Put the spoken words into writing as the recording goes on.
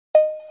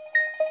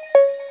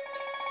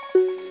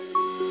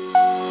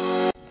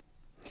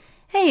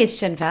it's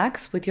Jen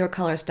Vax with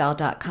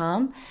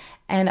YourColorStyle.com,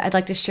 and I'd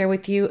like to share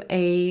with you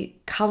a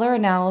color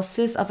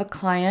analysis of a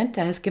client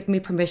that has given me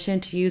permission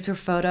to use her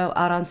photo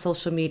out on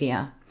social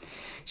media.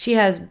 She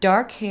has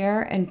dark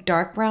hair and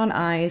dark brown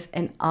eyes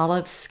and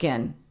olive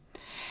skin.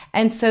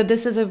 And so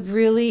this is a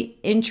really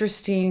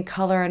interesting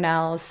color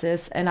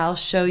analysis, and I'll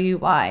show you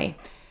why.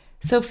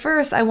 So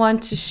first, I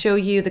want to show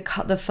you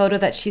the photo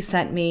that she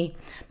sent me.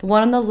 The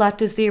one on the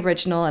left is the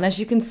original, and as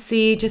you can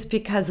see, just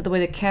because of the way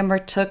the camera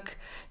took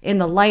in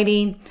the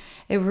lighting,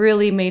 it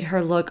really made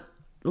her look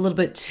a little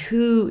bit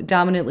too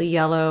dominantly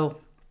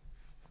yellow.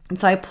 And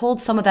so I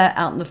pulled some of that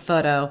out in the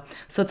photo,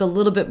 so it's a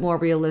little bit more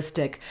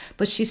realistic.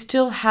 But she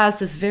still has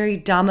this very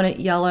dominant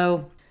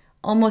yellow,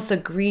 almost a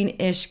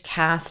greenish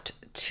cast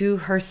to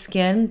her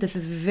skin. This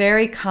is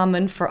very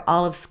common for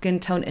olive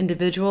skin tone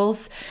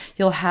individuals.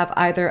 You'll have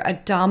either a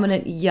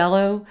dominant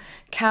yellow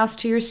cast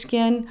to your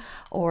skin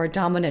or a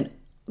dominant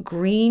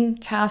green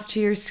cast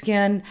to your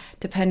skin,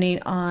 depending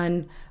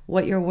on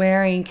what you're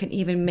wearing can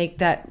even make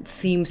that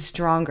seem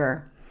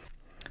stronger.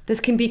 This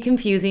can be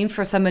confusing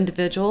for some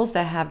individuals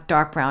that have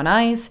dark brown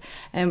eyes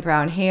and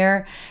brown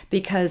hair,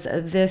 because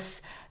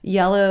this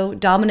yellow,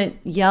 dominant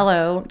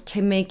yellow,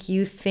 can make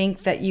you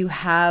think that you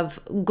have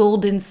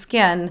golden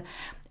skin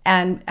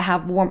and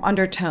have warm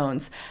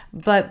undertones.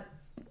 But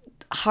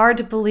hard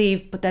to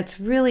believe, but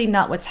that's really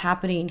not what's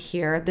happening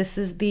here. This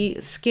is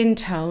the skin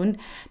tone,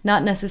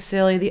 not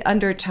necessarily the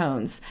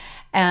undertones.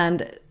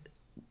 And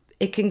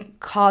it can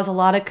cause a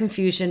lot of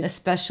confusion,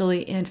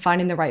 especially in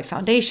finding the right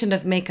foundation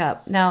of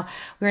makeup. Now,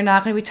 we're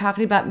not going to be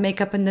talking about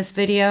makeup in this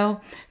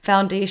video.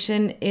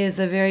 Foundation is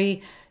a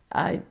very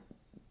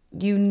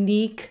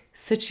unique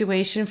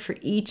situation for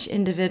each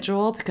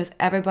individual because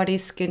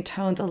everybody's skin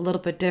tone's a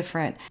little bit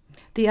different.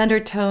 The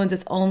undertones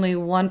is only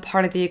one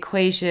part of the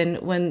equation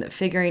when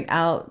figuring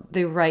out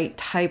the right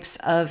types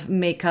of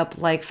makeup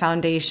like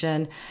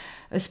foundation,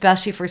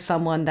 especially for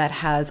someone that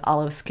has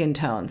olive skin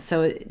tone.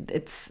 So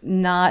it's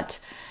not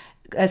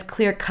as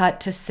clear cut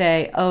to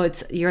say, oh,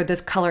 you're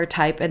this color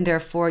type and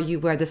therefore you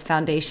wear this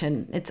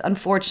foundation. It's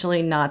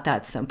unfortunately not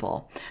that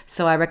simple.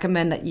 So I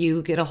recommend that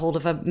you get a hold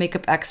of a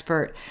makeup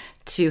expert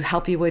to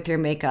help you with your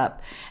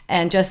makeup.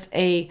 And just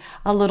a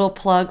little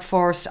plug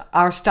for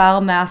our Style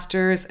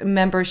Masters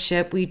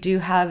membership. We do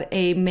have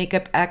a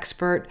makeup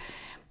expert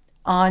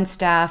on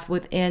staff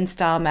within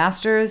Style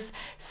Masters.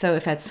 So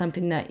if that's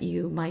something that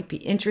you might be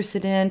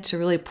interested in to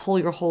really pull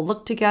your whole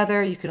look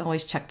together, you can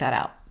always check that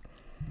out.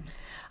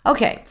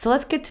 Okay, so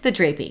let's get to the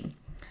draping.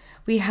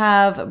 We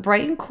have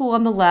bright and cool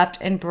on the left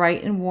and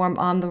bright and warm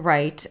on the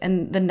right.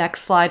 And the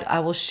next slide I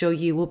will show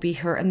you will be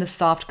her in the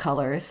soft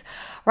colors.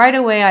 Right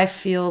away, I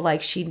feel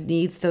like she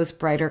needs those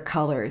brighter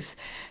colors.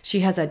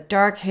 She has a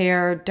dark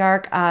hair,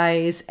 dark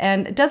eyes,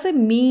 and it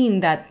doesn't mean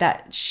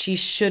that she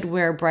should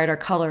wear brighter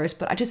colors,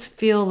 but I just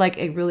feel like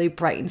it really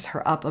brightens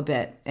her up a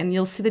bit. And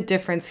you'll see the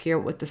difference here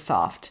with the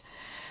soft.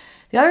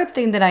 The other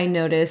thing that I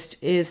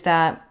noticed is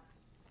that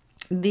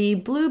the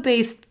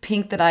blue-based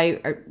pink that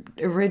I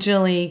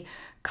originally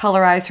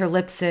colorized her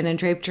lips in and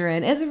draped her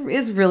in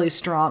is really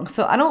strong.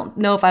 So I don't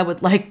know if I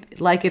would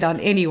like it on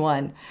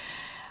anyone.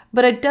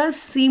 But it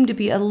does seem to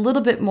be a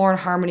little bit more in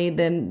harmony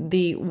than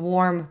the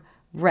warm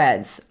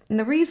reds. And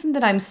the reason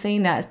that I'm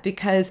saying that is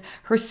because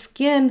her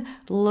skin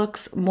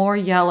looks more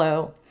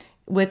yellow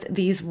with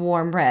these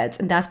warm reds.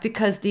 And that's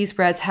because these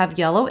reds have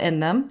yellow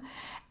in them.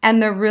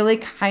 And they're really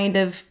kind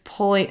of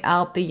pulling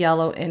out the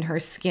yellow in her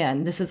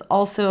skin. This is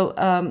also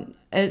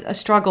a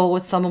struggle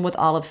with someone with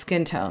olive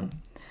skin tone.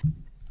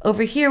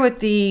 Over here with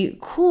the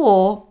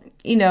cool,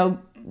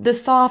 the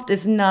soft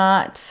is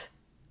not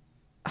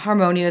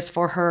harmonious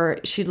for her.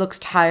 She looks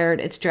tired.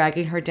 It's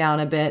dragging her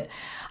down a bit.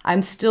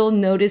 I'm still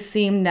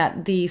noticing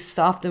that the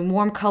soft and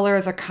warm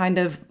colors are kind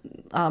of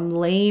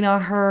laying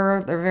on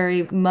her. They're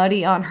very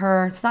muddy on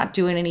her. It's not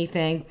doing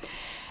anything.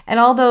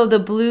 And although the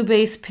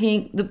blue-based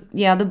pink,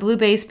 the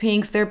blue-based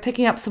pinks, they're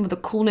picking up some of the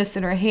coolness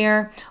in her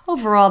hair,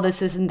 overall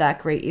this isn't that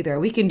great either.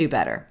 We can do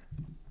better.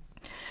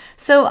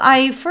 So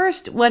I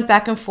first went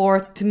back and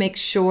forth to make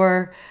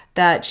sure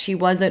that she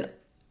wasn't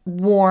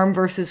warm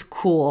versus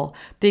cool,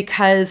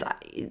 because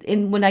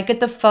when I get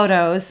the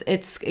photos,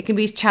 it can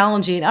be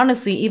challenging.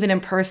 Honestly, even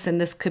in person,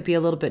 this could be a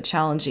little bit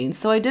challenging.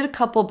 So I did a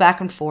couple back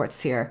and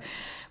forths here.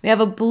 We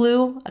have a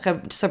blue,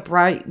 just a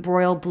bright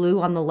royal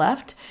blue on the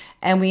left,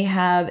 and we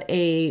have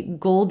a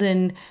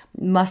golden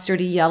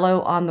mustardy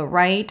yellow on the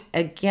right.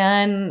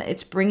 Again,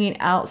 it's bringing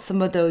out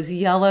some of those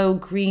yellow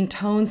green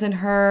tones in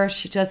her.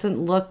 She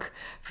doesn't look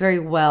very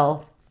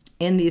well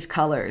in these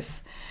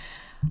colors.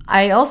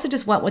 I also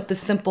just went with the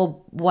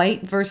simple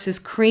white versus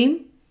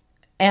cream,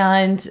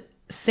 and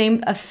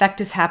same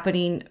effect is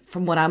happening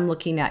from what I'm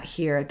looking at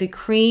here. The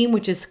cream,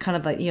 which is kind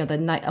of like,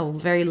 a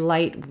very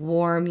light,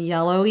 warm,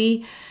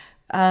 yellowy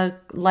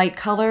light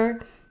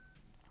color,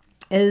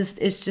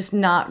 is just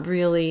not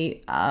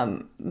really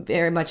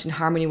very much in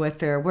harmony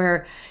with her,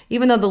 where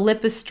even though the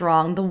lip is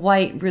strong, the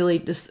white really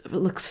just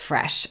looks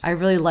fresh. I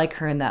really like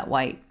her in that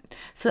white.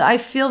 So I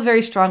feel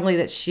very strongly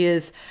that she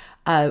is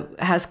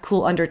has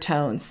cool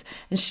undertones.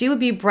 And she would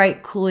be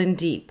bright, cool, and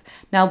deep.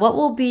 Now, what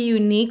will be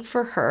unique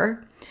for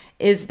her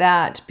is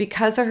that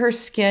because of her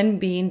skin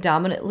being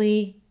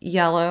dominantly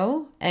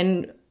yellow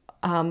and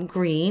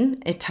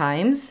green at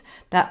times,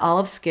 that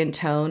olive skin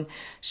tone,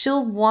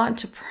 she'll want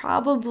to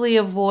probably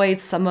avoid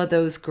some of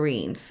those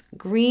greens.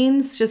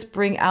 Greens just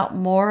bring out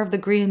more of the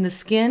green in the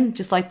skin,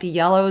 just like the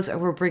yellows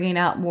were bringing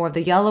out more of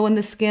the yellow in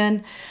the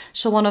skin.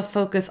 She'll want to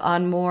focus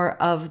on more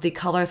of the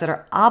colors that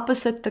are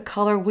opposite the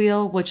color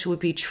wheel, which would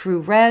be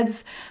true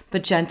reds,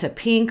 magenta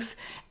pinks,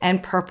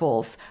 and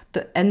purples,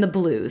 and the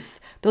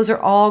blues. Those are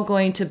all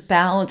going to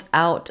balance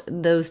out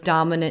those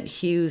dominant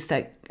hues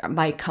that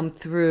might come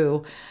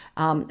through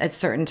at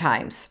certain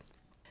times.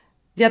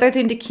 The other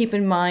thing to keep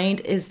in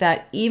mind is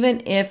that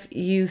even if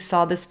you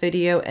saw this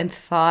video and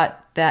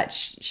thought that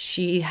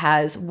she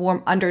has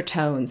warm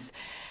undertones,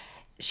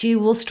 she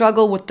will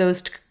struggle with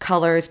those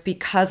colors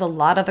because a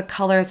lot of the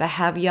colors that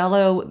have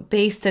yellow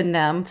based in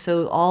them,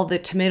 so all the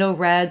tomato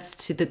reds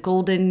to the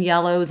golden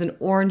yellows and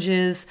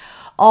oranges,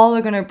 all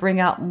are going to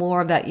bring out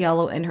more of that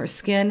yellow in her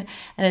skin,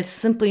 and it's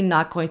simply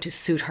not going to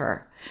suit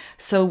her.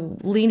 So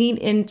leaning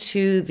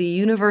into the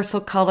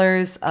universal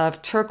colors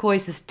of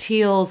turquoises,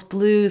 teals,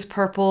 blues,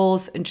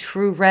 purples, and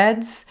true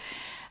reds,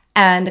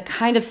 and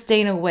kind of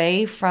staying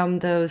away from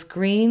those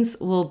greens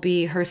will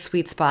be her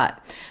sweet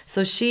spot.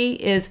 So she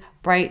is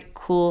bright,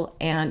 cool,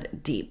 and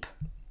deep.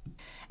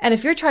 And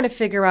if you're trying to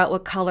figure out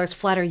what colors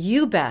flatter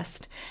you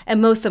best,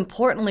 and most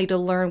importantly to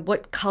learn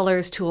what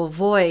colors to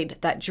avoid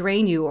that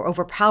drain you or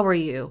overpower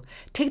you,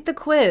 take the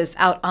quiz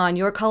out on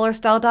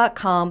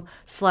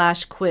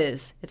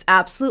yourcolorstyle.com/quiz. It's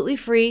absolutely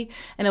free,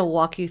 and it'll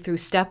walk you through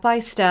step by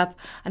step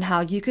on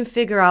how you can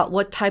figure out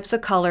what types of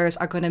colors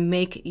are going to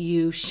make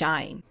you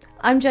shine.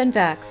 I'm Jen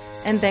Vex,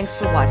 and thanks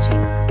for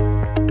watching.